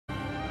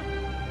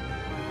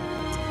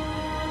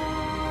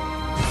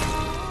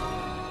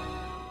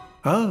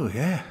Oh,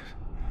 yes.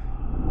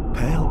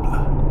 Pale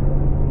blood.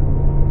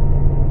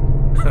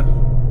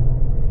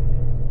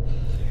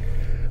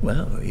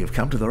 Well, you've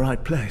come to the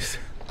right place.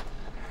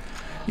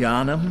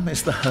 Yharnam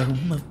is the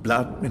home of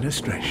blood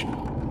ministration.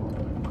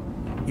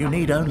 You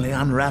need only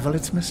unravel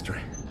its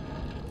mystery.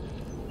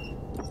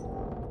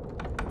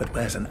 But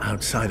where's an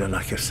outsider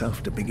like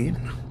yourself to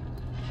begin?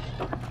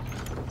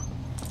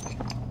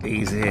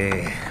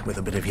 Easy, with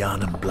a bit of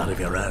Yharnam blood of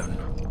your own.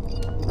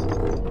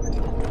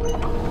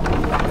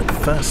 But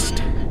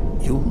first,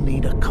 you'll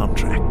need a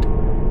contract.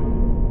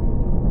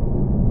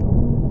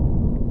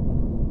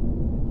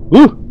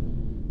 Woo!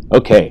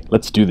 Okay,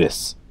 let's do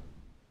this.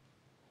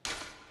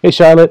 Hey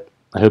Charlotte,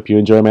 I hope you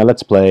enjoy my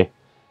Let's Play.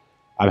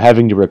 I'm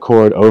having to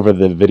record over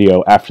the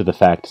video after the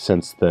fact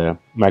since the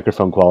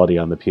microphone quality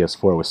on the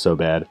PS4 was so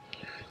bad.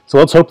 So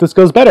let's hope this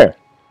goes better.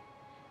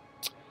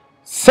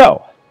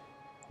 So,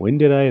 when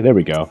did I... There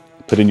we go.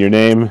 Put in your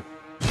name,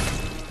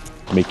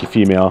 make you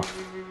female,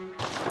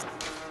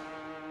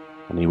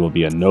 and he will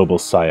be a noble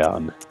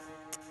scion.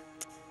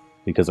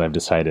 Because I've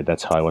decided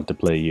that's how I want to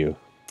play you.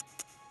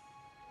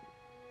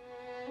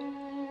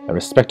 A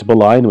respectable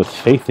line with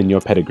faith in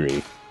your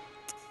pedigree.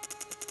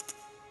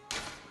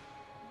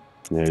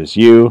 There's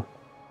you.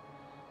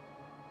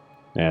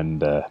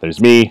 And there's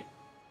me.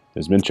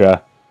 There's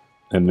Mintra.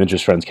 And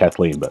Mintra's friend's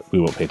Kathleen, but we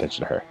won't pay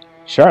attention to her.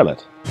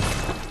 Charlotte.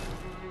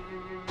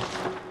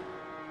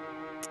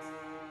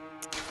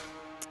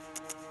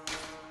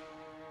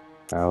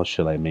 How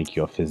shall I make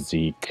your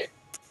physique?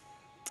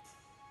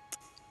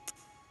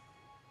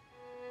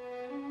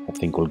 I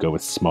think we'll go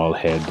with small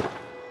head.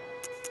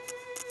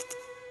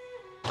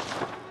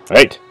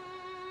 Alright,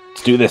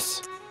 let's do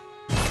this.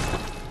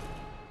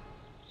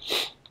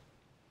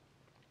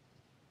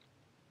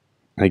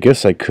 I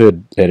guess I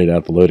could edit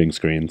out the loading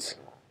screens.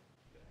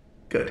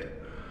 Good.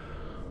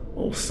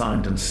 All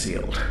signed and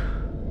sealed.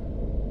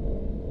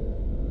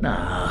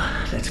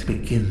 Now, let's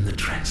begin the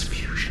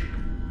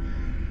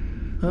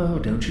transfusion. Oh,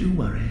 don't you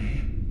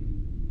worry.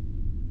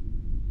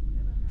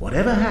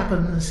 Whatever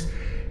happens,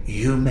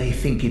 you may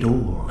think it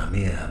all a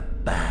mere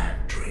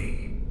bad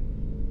dream.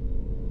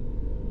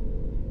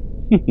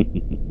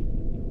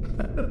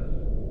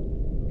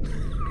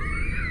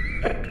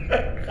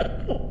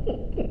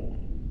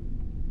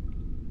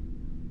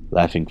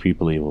 Laughing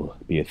creepily will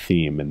be a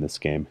theme in this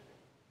game.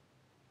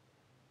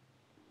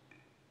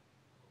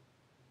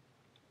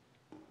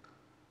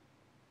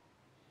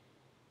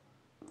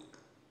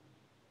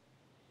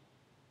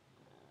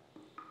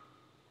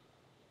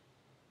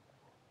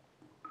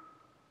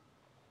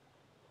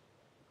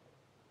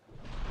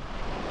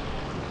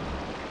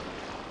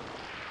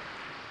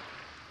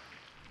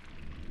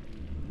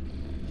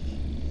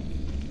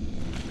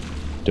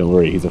 Don't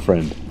worry, he's a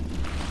friend.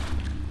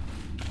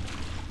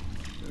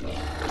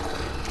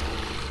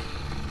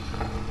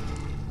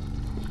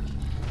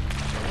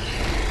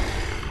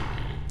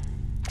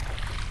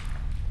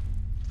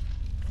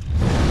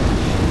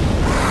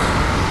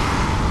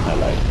 I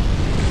lied.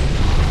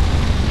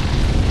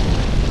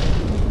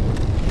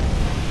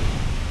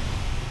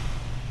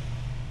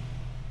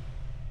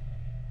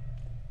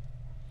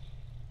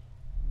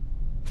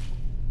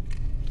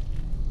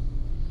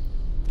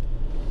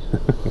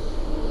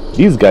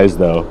 These guys,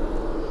 though,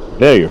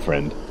 they're your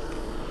friend.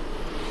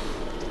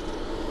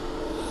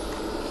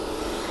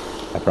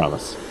 I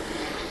promise.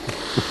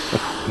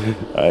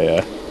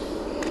 I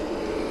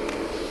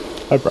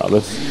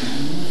promise.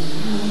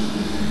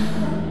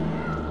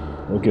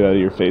 I'll get out of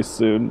your face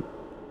soon.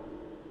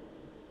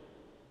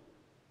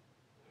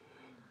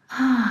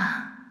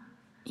 Ah,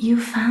 you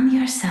found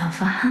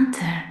yourself a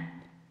hunter.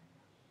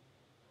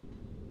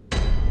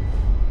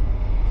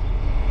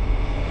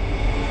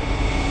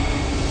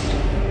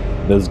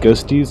 Those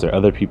ghosties are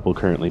other people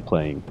currently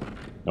playing,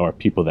 or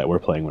people that were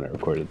playing when I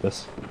recorded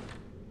this.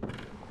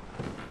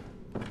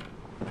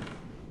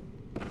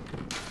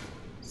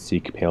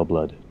 Seek pale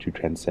blood to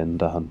transcend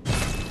the hunt.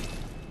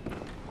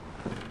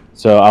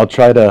 So I'll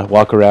try to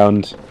walk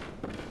around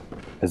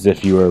as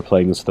if you were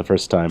playing this for the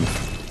first time,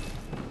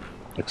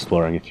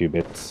 exploring a few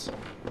bits.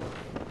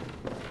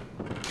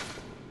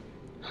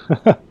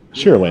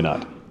 Sure, why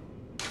not?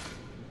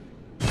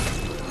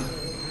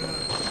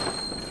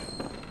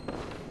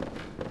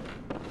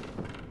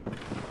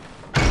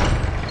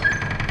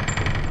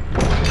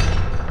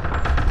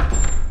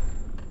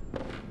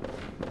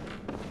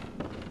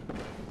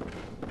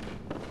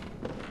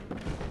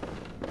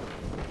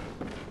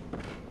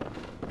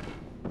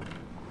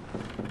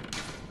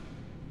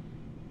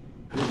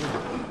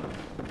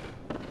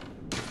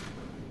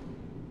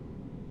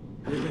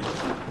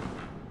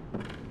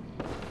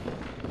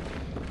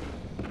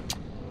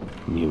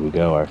 Here we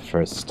go, our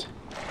first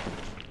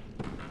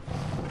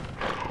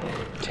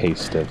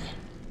taste of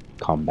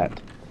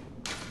combat.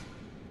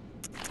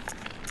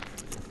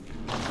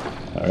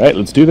 Alright,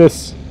 let's do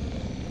this!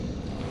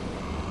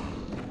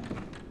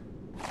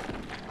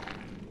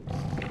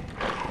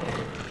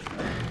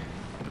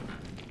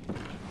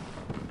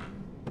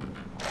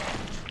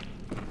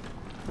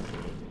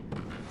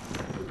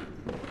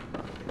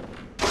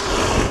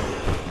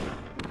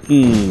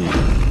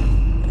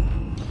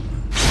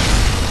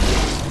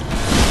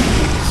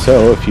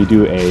 So if you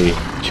do a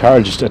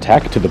charged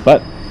attack to the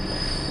butt,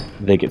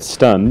 they get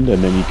stunned,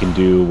 and then you can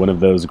do one of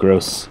those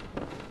gross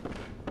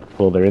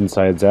pull their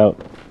insides out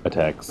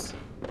attacks.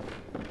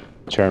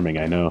 Charming,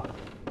 I know.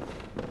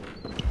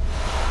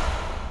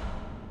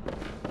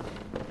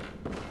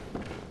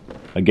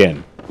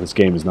 Again, this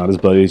game is not as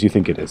bloody as you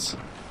think it is.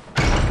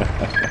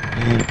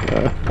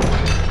 I'm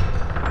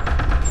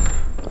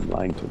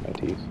lying through my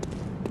teeth.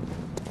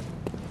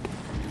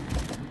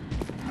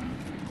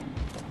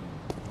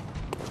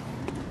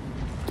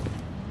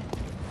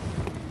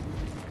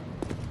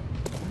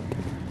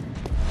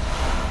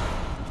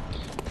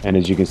 And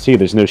as you can see,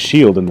 there's no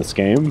shield in this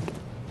game,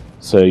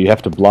 so you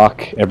have to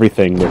block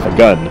everything with a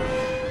gun,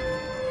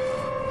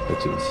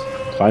 which is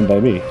fine by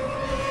me.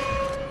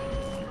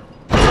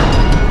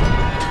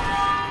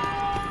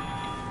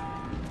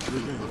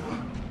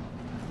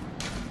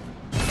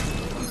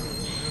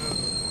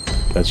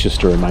 That's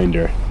just a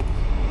reminder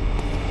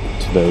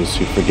to those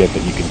who forget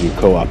that you can do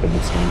co-op in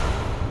this game.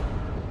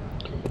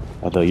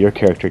 Although your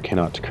character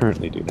cannot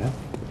currently do that.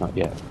 Not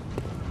yet.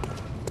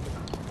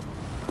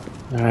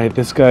 Alright,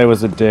 this guy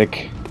was a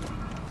dick.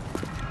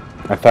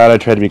 I thought I'd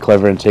try to be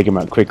clever and take him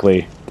out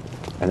quickly,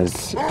 and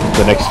as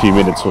the next few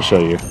minutes will show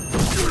you,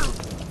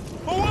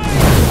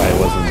 I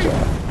wasn't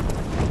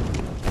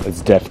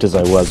as deft as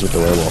I was with the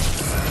werewolf.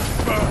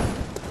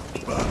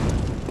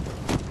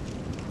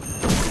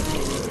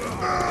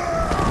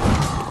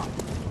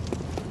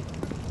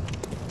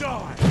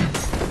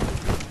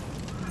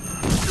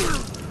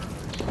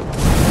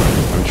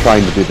 I'm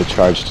trying to do the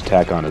charged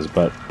attack on his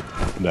butt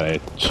that I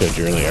showed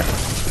you earlier.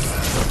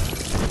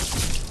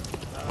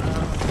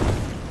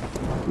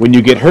 When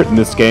you get hurt in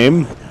this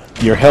game,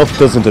 your health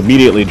doesn't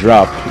immediately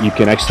drop. You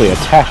can actually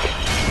attack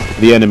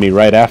the enemy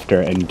right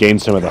after and gain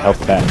some of the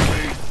health back.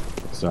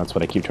 So that's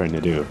what I keep trying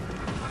to do.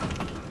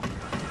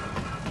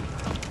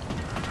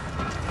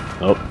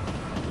 Oh,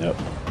 yep.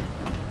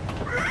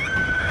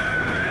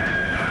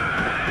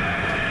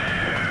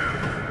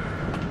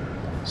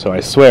 So I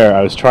swear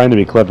I was trying to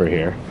be clever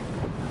here.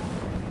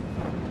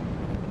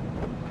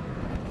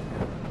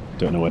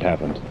 Don't know what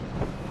happened.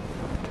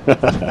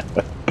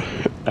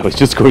 I was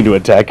just going to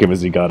attack him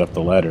as he got up the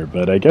ladder,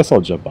 but I guess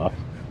I'll jump off.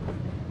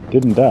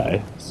 Didn't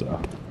die,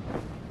 so...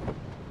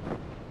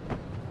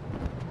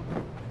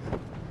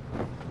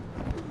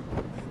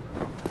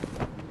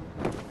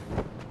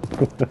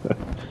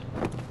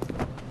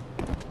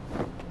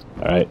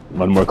 Alright,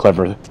 one more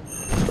clever.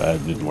 That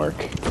didn't work.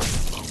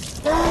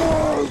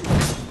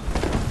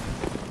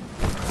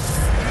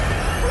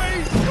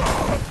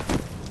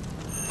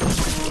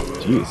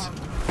 Jeez.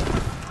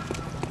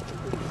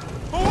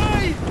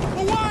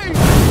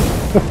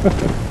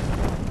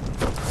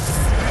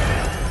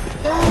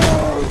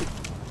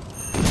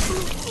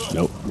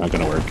 Nope, not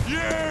gonna work.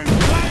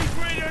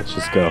 Let's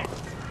just go.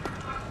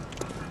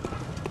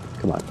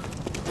 Come on.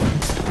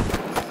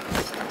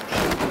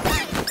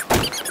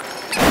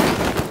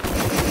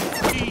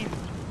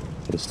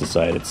 I just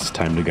decided it's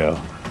time to go.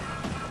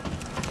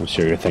 I'm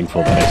sure you're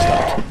thankful that I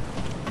stopped.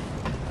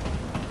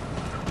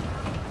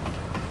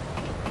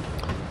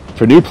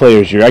 For new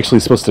players, you're actually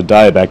supposed to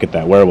die back at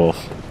that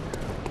werewolf.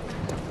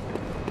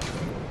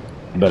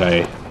 But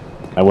I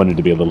wanted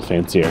to be a little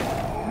fancier.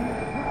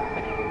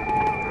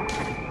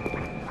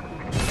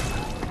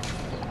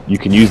 You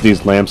can use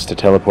these lamps to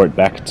teleport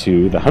back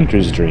to the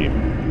Hunter's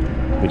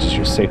Dream, which is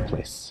your safe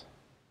place.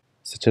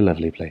 Such a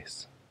lovely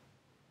place.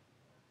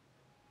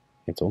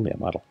 It's only a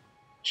model.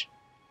 Shh.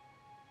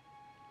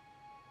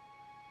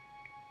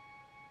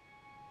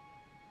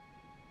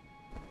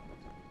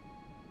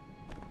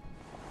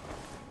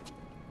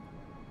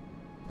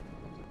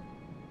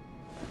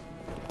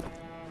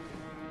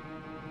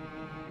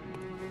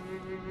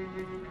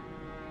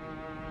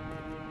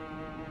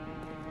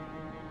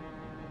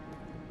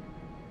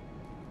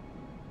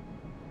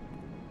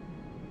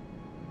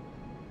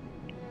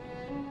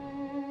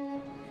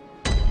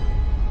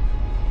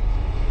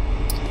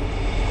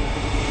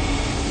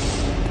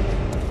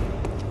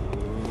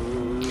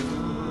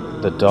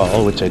 The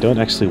doll, which I don't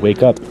actually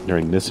wake up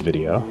during this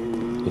video.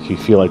 If you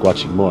feel like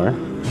watching more,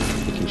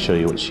 I can show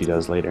you what she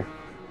does later.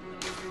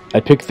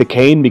 I picked the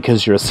cane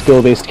because you're a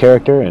skill-based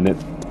character, and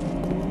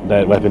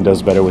that weapon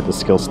does better with the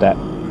skill stat.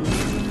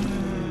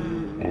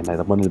 And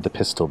I wanted the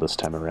pistol this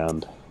time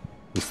around,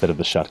 instead of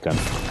the shotgun.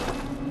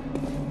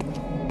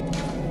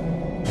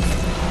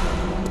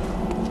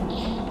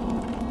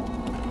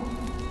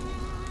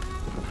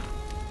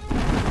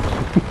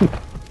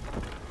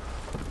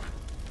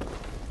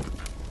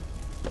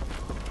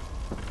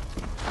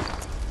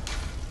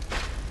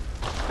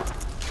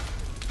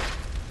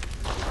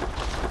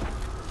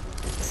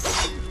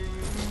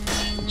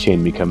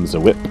 Chain becomes a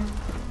whip,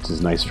 which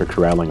is nice for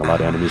corralling a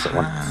lot of enemies at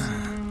once.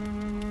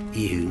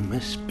 You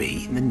must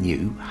be the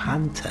new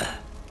hunter.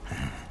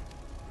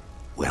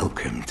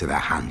 Welcome to the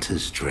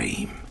Hunter's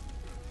Dream.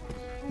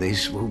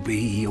 This will be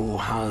your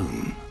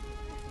home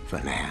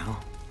for now.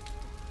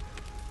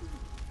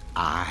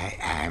 I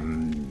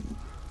am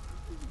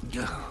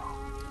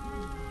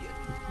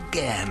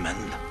gammon.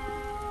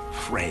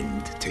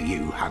 Friend to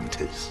you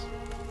hunters.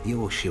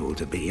 You're sure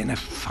to be in a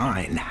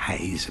fine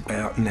haze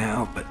about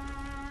now, but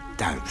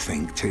don't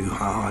think too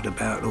hard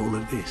about all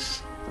of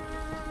this.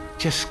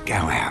 Just go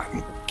out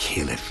and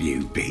kill a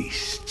few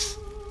beasts.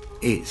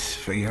 It's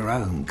for your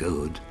own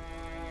good.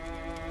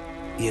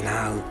 You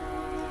know,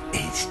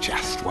 it's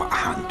just what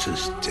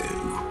hunters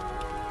do.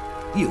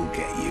 You'll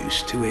get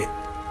used to it.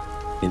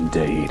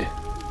 Indeed.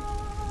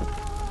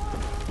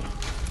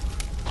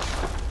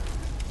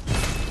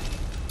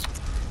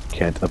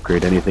 Can't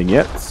upgrade anything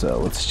yet, so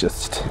let's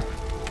just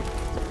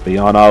be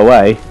on our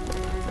way.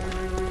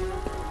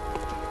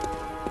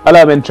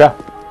 Hello, Mintra.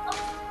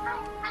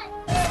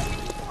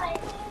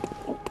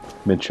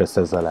 Mintra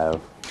says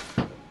hello.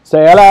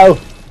 Say hello!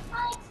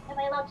 Hi, am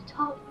I allowed to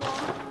talk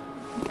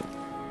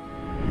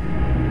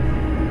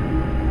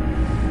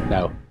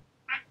now? No.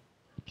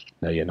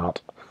 No, you're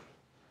not.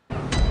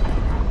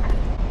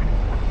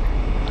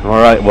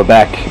 Alright, we're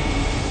back.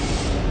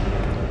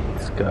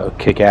 Let's go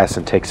kick ass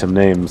and take some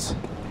names.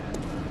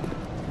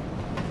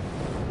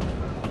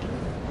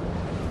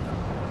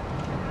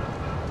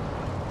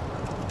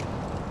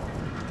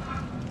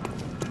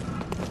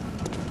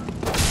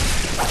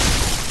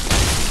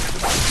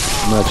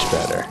 Much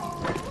better.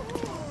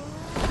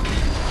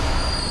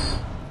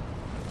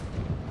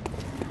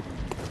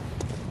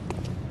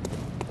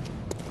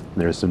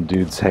 There's some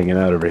dudes hanging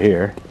out over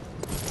here,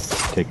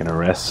 taking a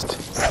rest.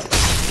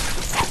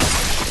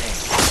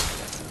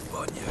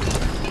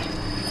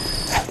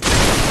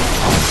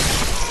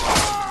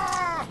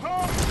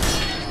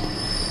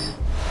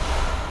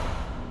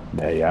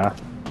 There you are.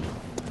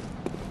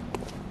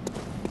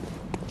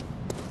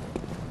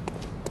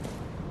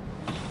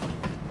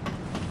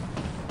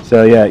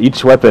 So yeah,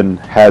 each weapon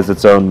has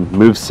its own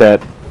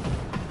moveset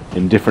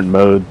in different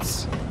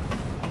modes.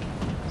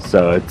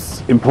 So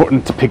it's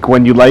important to pick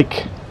one you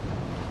like,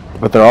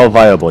 but they're all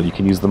viable. You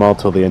can use them all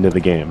till the end of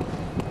the game.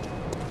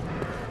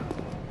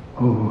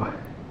 Oh,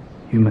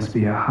 you must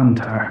be a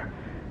hunter.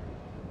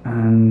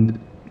 And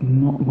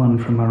not one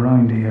from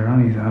around here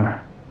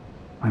either.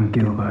 I'm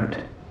Gilbert,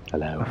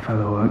 Hello. a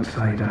fellow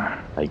outsider.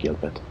 Hi,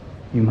 Gilbert.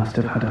 You must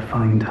have had a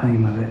fine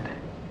time of it.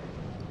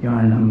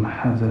 Yarnum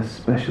has a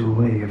special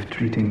way of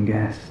treating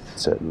guests.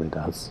 Certainly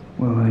does.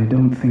 Well, I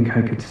don't think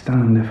I could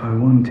stand if I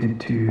wanted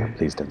to,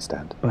 Please don't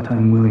stand. but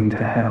I'm willing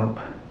to help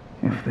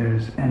if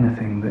there's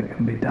anything that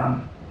can be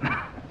done.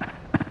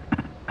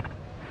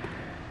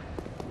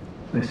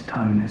 This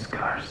town is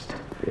cursed.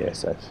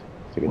 Yes, I've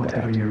figured that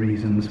Whatever out. your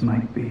reasons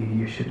might be,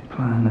 you should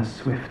plan a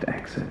swift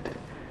exit.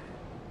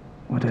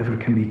 Whatever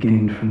can be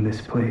gained from this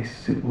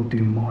place, it will do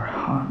more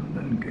harm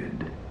than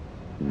good.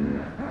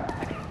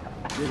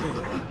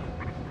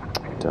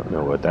 Don't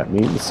know what that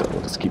means, so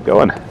we'll just keep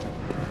going.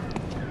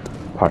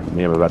 Pardon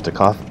me, I'm about to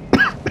cough.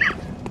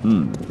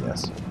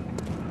 Yes.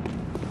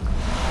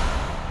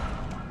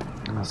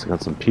 I also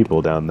got some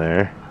people down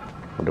there.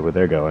 Wonder where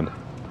they're going.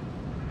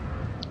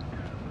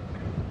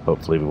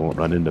 Hopefully we won't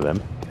run into them.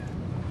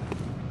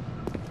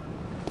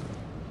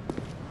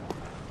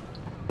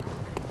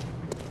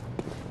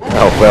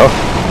 Oh, well.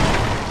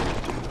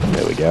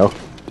 There we go.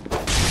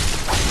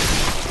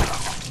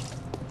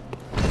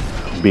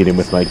 Beat him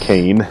with my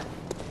cane.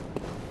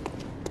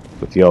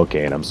 With the old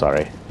cane, I'm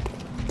sorry.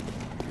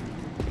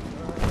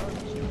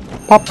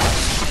 Pop!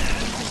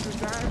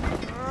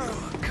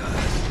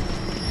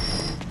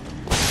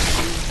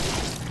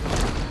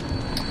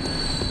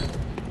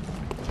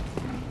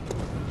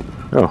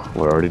 Oh,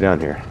 we're already down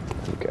here.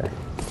 Okay.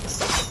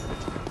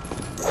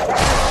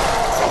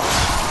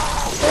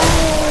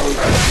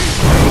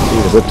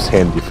 See, the whip's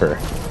handy for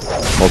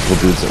multiple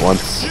dudes at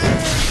once.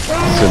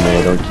 Assuming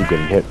I don't keep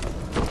getting hit.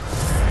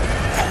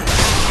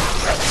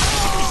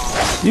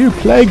 You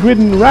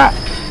plague-ridden rat!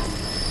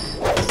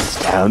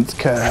 This town's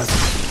cursed.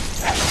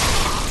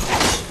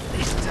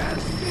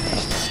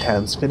 This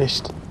town's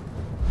finished.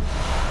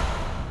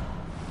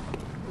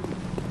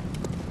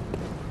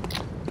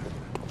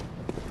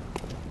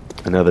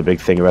 Another big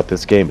thing about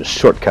this game is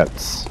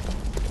shortcuts.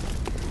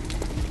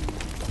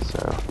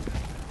 So,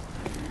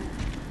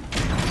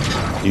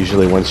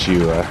 usually once you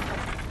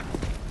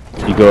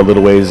go a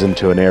little ways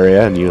into an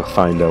area and you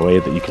find a way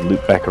that you can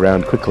loop back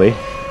around quickly.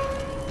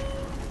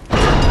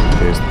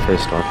 Here's the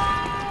first one.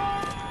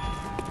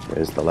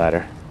 There's the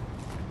ladder.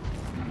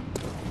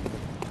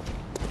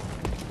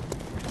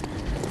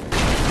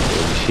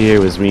 And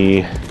here was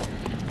me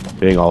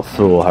being all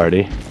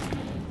foolhardy.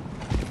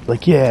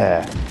 Like,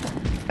 yeah,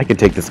 I can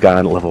take this guy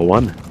on at level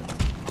 1.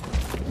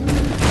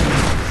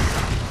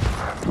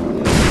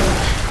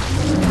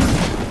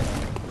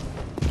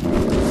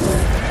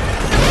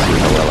 See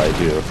how well I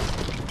do.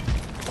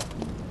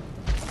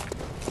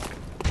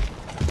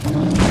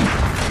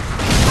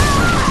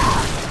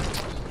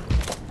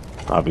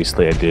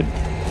 Obviously I did.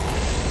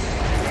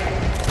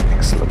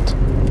 Excellent.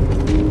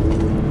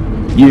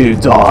 You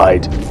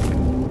died!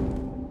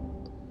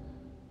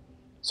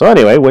 So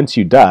anyway, once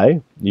you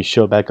die, you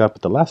show back up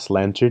at the last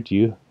lantern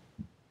you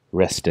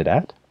rested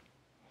at.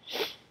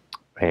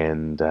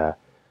 And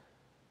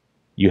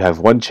you have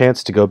one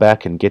chance to go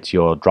back and get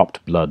your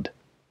dropped blood.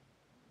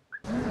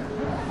 So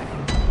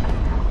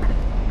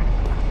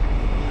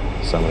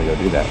I'm going to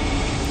go do that.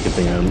 Good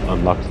thing I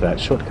unlocked that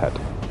shortcut.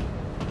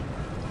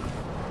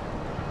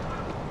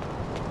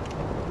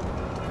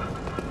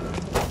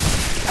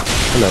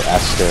 Hello,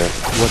 Aster.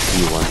 What do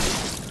you want?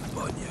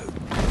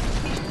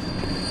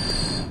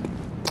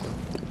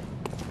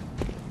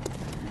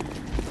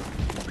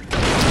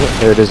 Oh,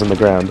 there it is on the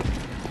ground.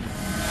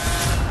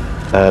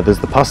 There's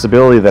the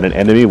possibility that an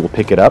enemy will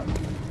pick it up,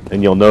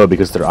 and you'll know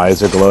because their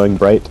eyes are glowing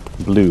bright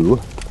blue,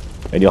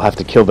 and you'll have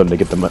to kill them to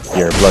get your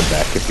blood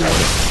back if you want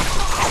it.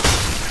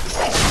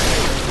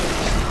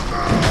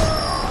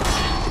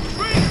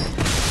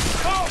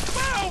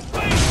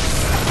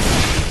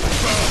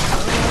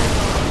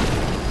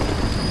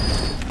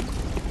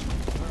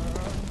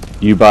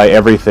 You buy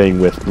everything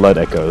with blood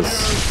echoes.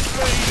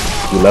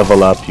 You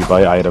level up, you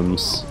buy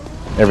items.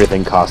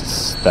 Everything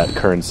costs that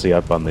currency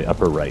up on the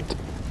upper right.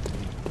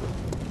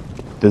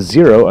 The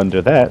 0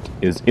 under that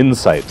is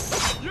insight,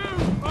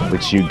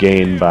 which you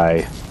gain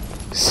by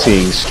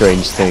seeing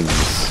strange things.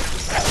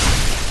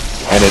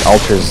 And it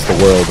alters the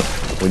world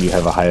when you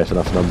have a high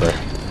enough number.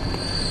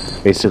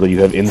 Basically,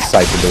 you have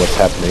insight into what's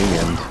happening,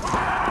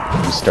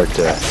 and you start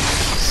to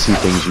see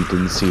things you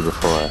didn't see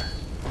before.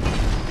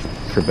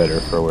 For better or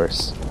for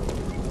worse.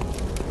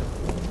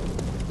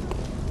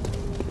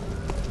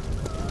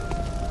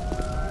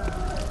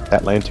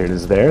 That lantern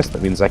is there, so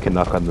that means I can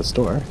knock on this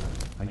door.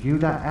 Are you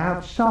that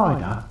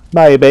outsider?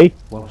 Maybe.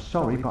 Well,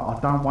 sorry, but I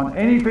don't want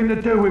anything to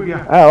do with you.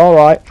 Oh,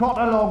 alright. Trot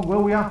along,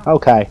 will ya?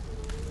 Okay.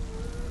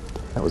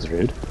 That was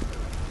rude.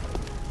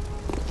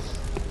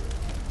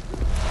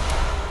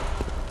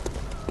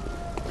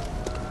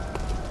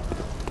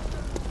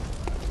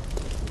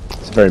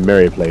 It's a very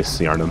merry place,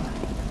 Yarnum.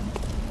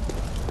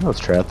 Let's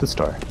try out this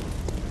door.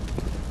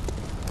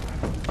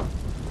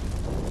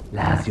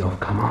 Lads, you've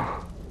come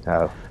on.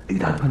 Oh.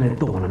 You'd open the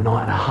door on a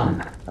night of the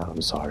hunt. Oh,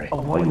 I'm sorry.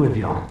 Away with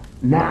you.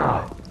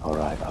 Now.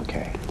 Alright,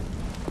 okay.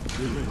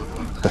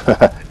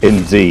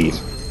 Indeed.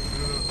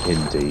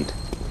 Indeed.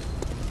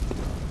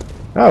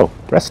 Oh,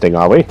 resting,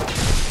 are we?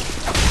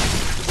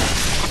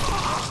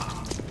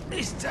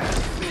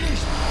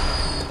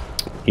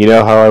 You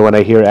know how when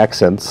I hear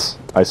accents,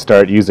 I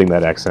start using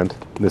that accent.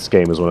 This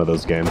game is one of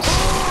those games.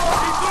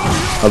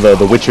 Although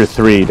The Witcher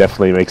 3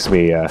 definitely makes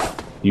me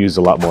use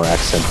a lot more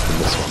accent than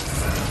this one.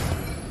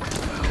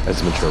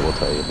 As Mature will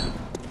tell you.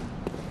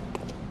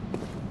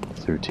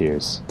 Through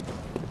tears.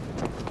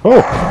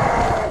 Oh!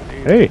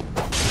 Hey!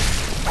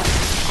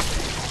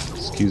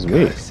 Excuse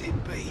me.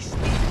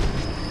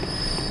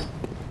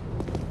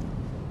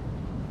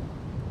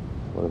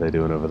 What are they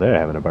doing over there?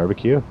 Having a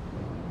barbecue?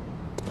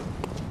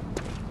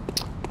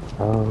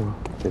 Oh,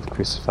 they've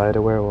crucified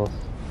a werewolf.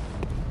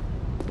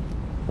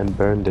 And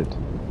burned it.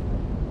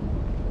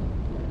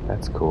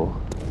 That's cool.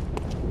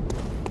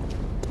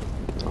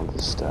 I'll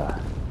just,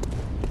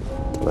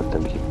 let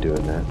them keep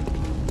doing that.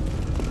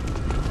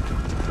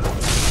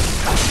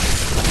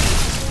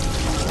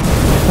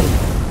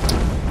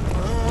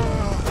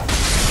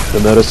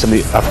 You'll notice in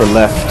the upper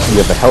left you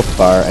have a health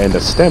bar and a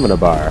stamina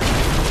bar.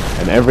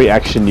 And every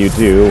action you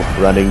do,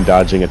 running,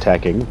 dodging,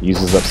 attacking,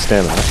 uses up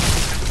stamina.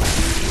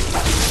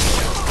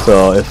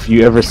 So if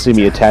you ever see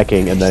me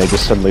attacking and then I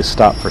just suddenly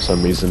stop for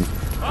some reason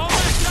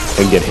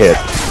and get hit,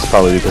 it's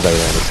probably because I ran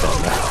a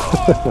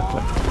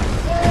stamina.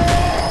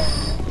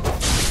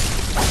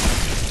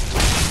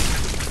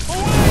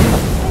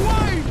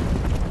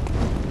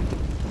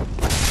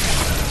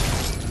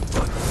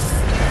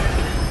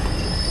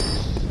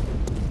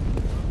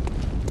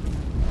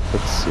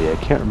 I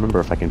can't remember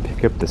if I can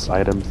pick up this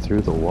item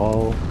through the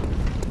wall.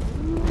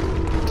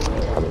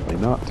 Probably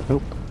not.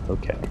 Nope.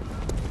 Okay.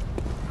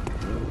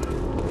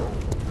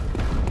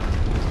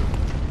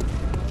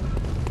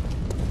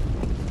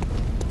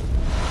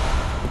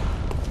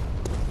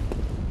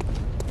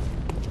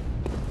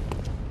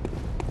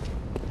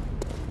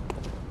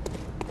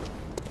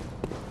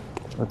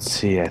 Let's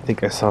see, I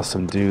think I saw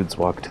some dudes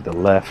walk to the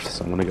left,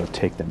 so I'm gonna go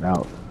take them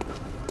out.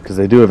 Because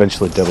they do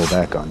eventually double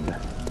back on you.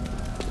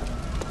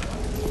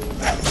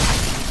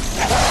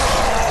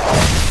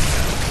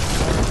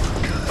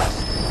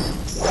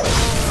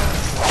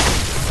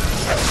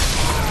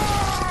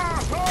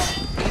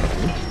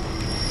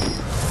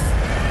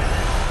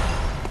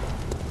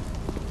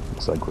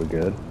 Looks like we're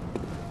good.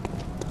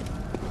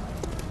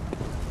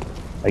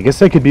 I guess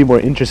that could be more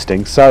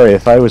interesting. Sorry,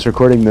 if I was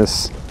recording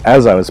this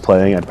as I was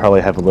playing, I'd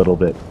probably have a little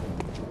bit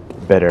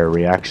better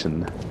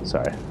reaction.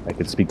 Sorry, I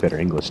could speak better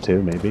English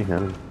too, maybe. I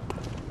don't know.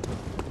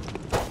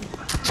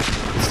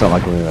 It's not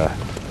like we're gonna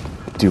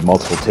do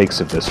multiple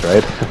takes of this,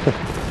 right?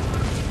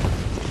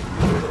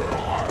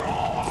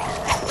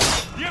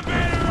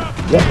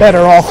 You're better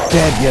off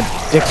dead,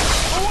 you dick.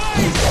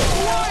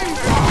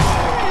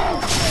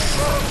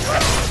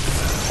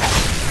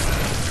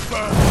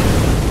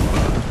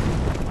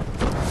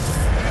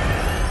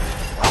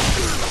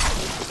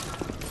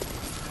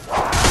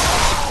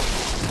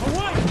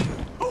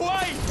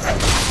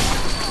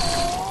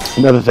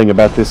 Another thing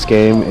about this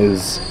game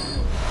is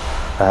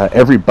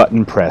every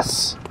button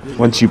press,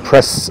 once you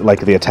press like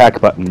the attack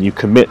button, you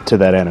commit to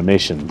that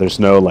animation. There's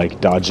no like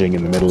dodging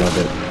in the middle of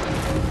it.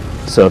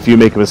 So if you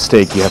make a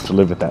mistake, you have to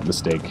live with that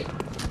mistake.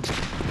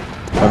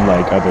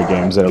 Unlike other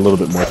games that are a little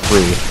bit more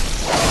free.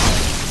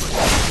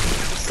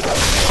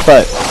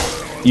 But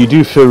you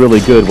do feel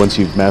really good once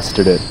you've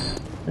mastered it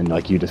and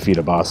like you defeat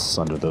a boss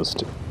under those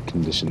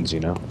conditions, you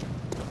know?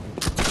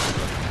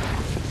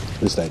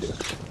 At least I do.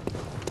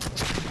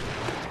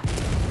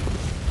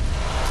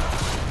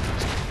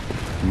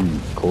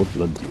 Cold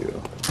blood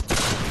dew.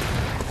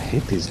 I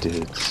hate these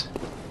dudes.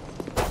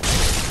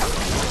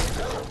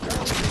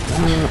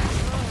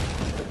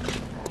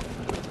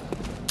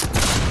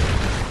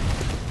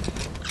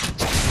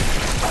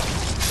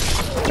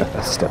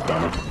 I stepped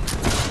on him.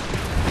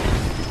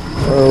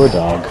 Oh, a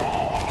dog.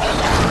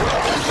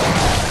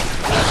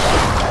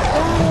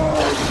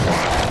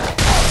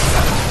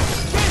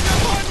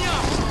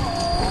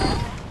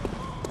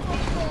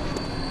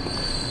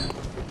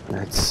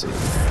 Let's see.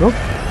 Oh.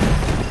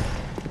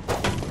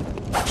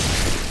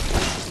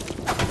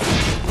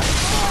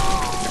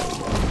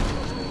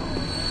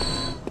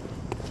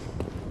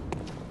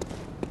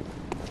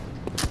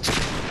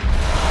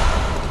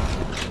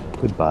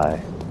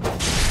 Goodbye.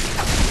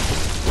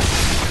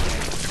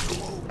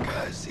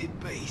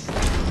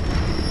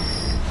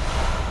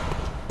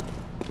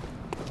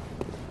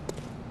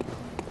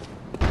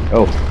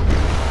 Oh.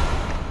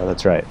 Oh,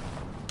 that's right.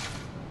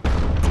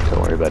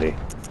 Don't worry, buddy.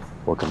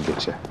 We'll come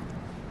get you.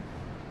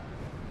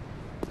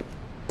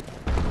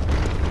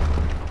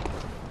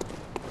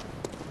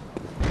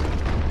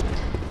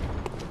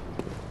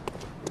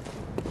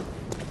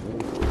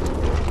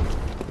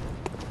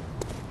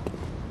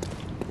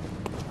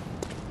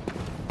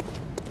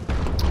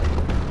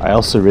 I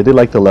also really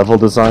like the level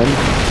design.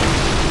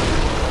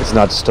 It's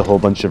not just a whole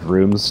bunch of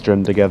rooms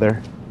strung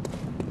together.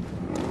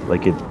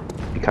 Like it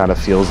kind of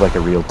feels like a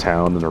real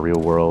town in a real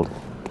world,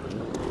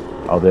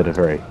 albeit a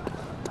very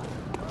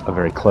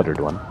cluttered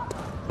one.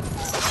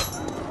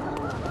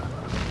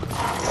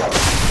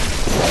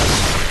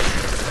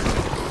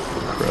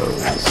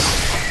 Crows.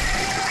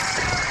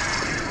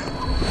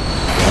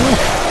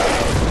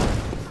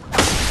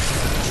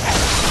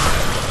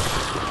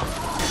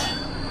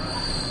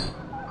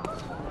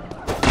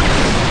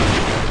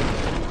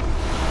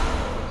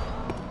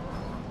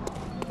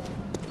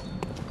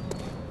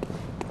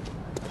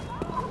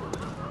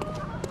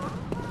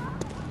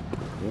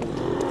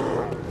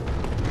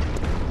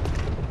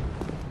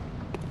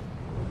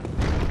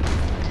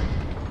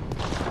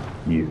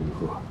 You.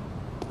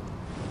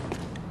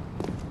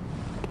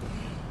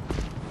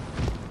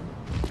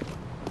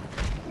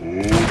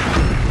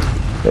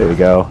 There we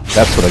go.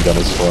 That's what a gun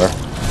is for.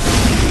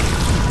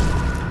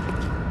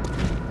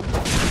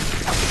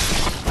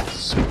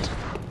 Sweet.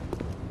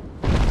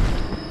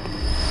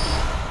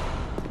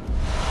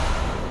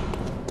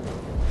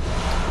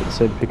 Did it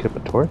say to pick up a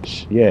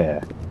torch?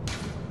 Yeah.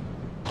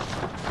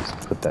 Just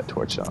put that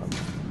torch on.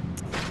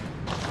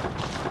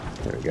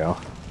 There we go.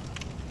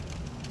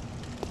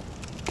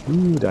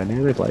 Ooh,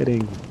 dynamic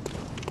lighting.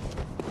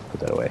 Put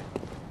that away.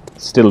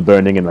 Still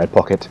burning in my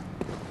pocket.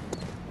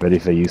 Ready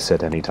for use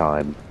at any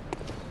time.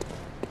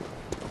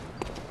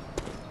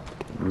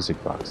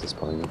 Music box is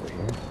playing over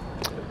here.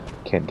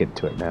 Can't get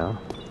to it now.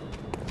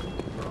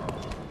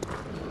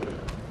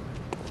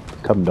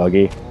 Come,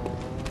 doggy.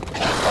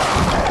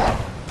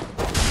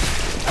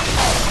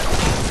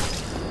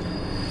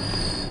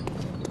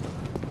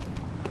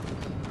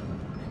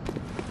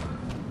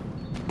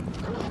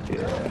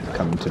 Yeah,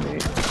 come to me.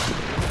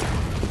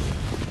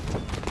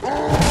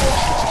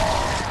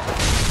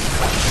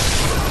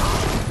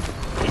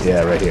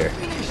 Yeah, right here.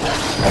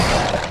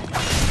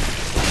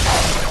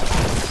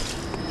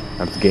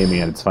 That's gaming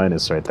at its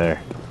finest right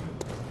there.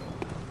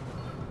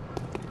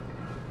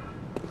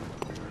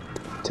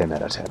 10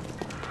 out of 10.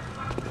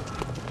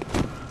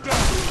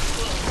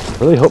 I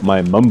really hope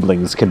my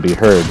mumblings can be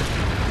heard.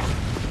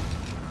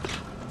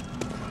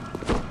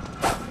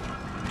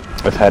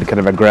 I've had kind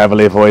of a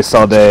gravelly voice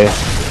all day.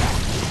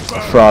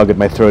 A frog in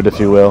my throat, if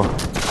you will.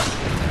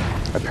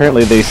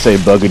 Apparently they say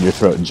bug in your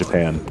throat in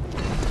Japan.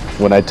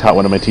 When I taught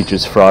one of my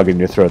teachers frog in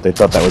your throat, they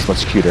thought that was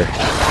much cuter.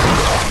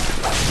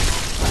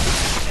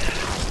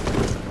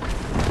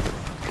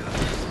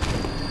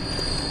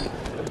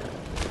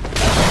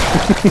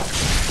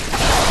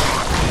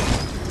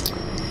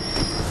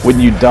 When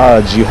you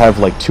dodge, you have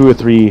like 2 or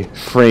 3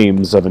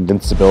 frames of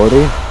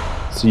invincibility,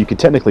 so you can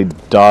technically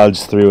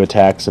dodge through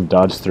attacks and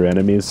dodge through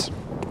enemies.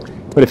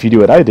 But if you do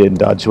what I did and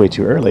dodge way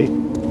too early,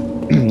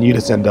 you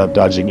just end up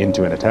dodging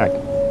into an attack.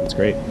 It's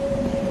great.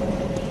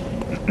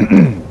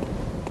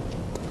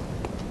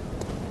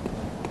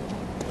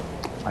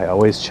 I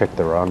always check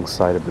the wrong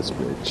side of this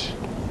bridge.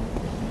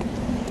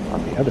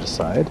 On the other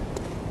side,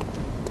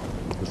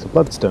 there's a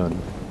bloodstone.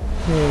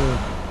 Yay.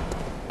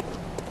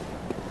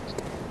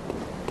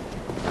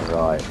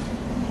 Alright.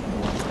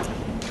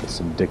 There's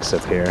some dicks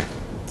up here.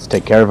 Let's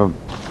take care of them.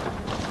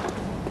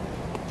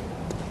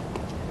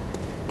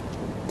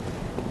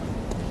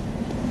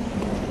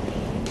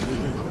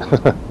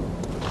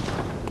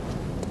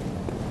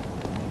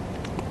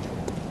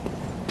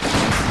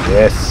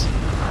 Yes.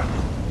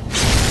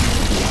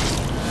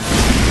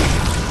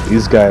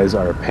 These guys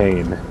are a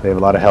pain. They have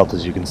a lot of health,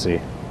 as you can see.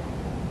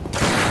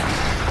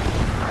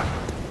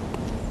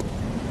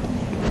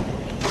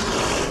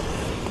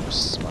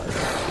 Smart.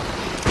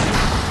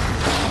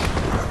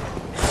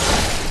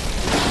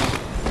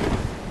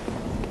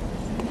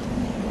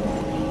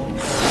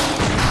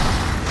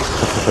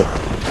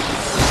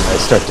 I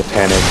start to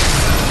panic.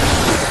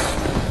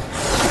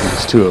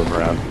 There's two of them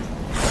around.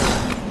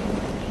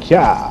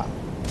 Yeah.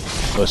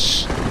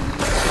 Push.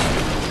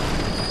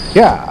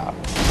 Yeah.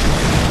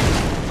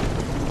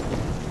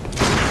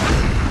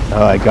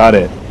 Oh, I got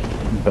it,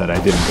 but I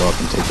didn't go up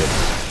and take it.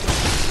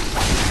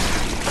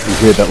 You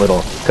hear that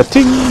little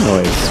ka-ting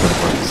noise when it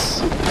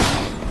works.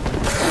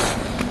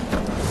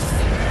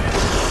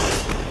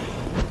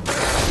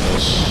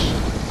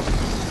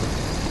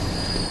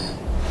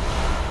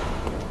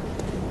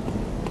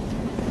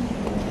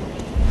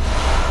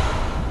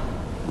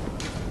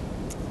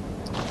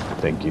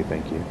 Thank you,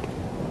 thank you.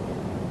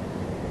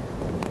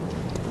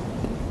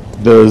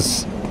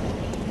 Those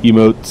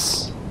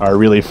emotes are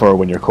really for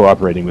when you're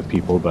cooperating with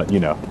people, but you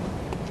know,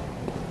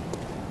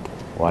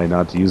 why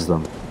not use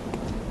them?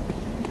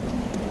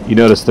 You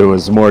notice there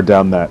was more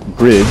down that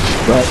bridge,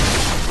 but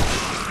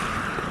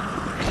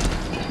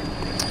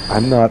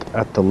I'm not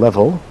at the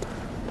level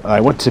I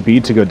want to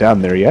be to go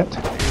down there yet.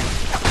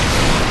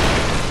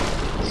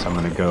 So I'm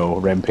gonna go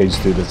rampage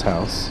through this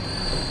house.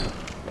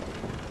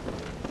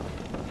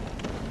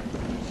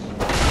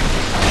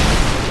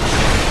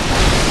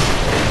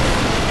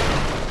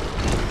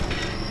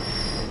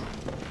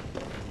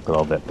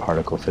 All that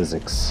particle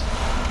physics.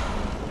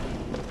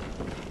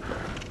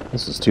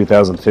 This is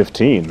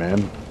 2015,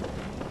 man.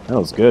 That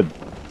was good.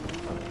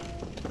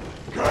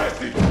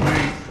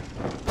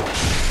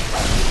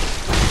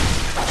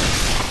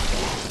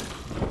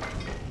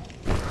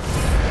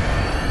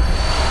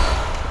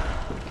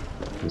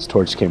 This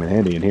torch came in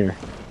handy in here.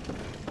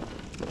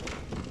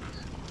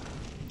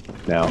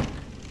 Now,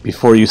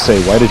 before you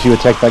say, why did you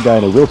attack that guy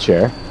in a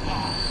wheelchair?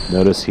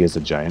 Notice he has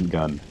a giant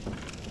gun.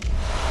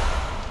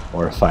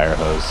 Or a fire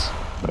hose,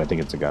 but I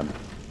think it's a gun.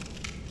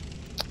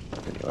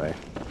 Anyway,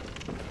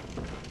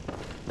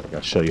 I'll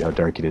show you how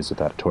dark it is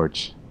without a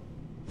torch.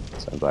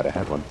 So I'm glad I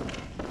had one.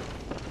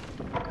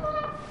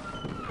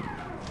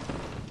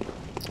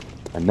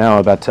 And now I'm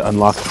about to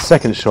unlock the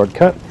second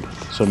shortcut,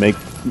 so make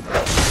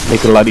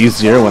it a lot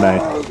easier when I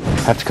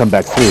have to come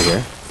back through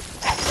here.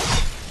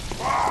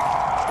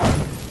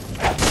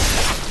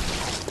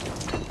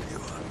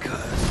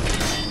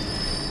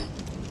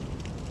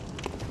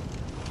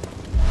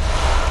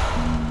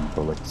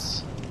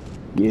 Bullets.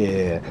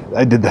 Yeah,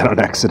 I did that on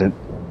accident.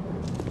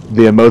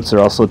 The emotes are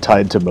also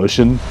tied to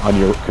motion on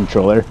your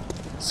controller,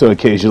 so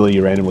occasionally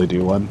you randomly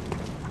do one,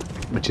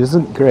 which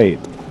isn't great.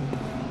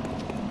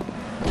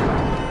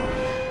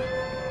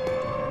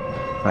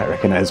 Might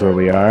recognize where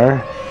we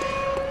are.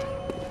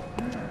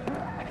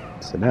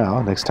 So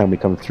now, next time we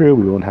come through,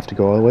 we won't have to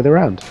go all the way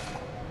around.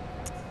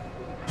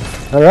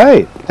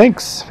 Alright,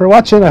 thanks for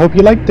watching. I hope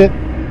you liked it.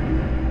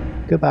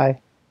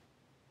 Goodbye.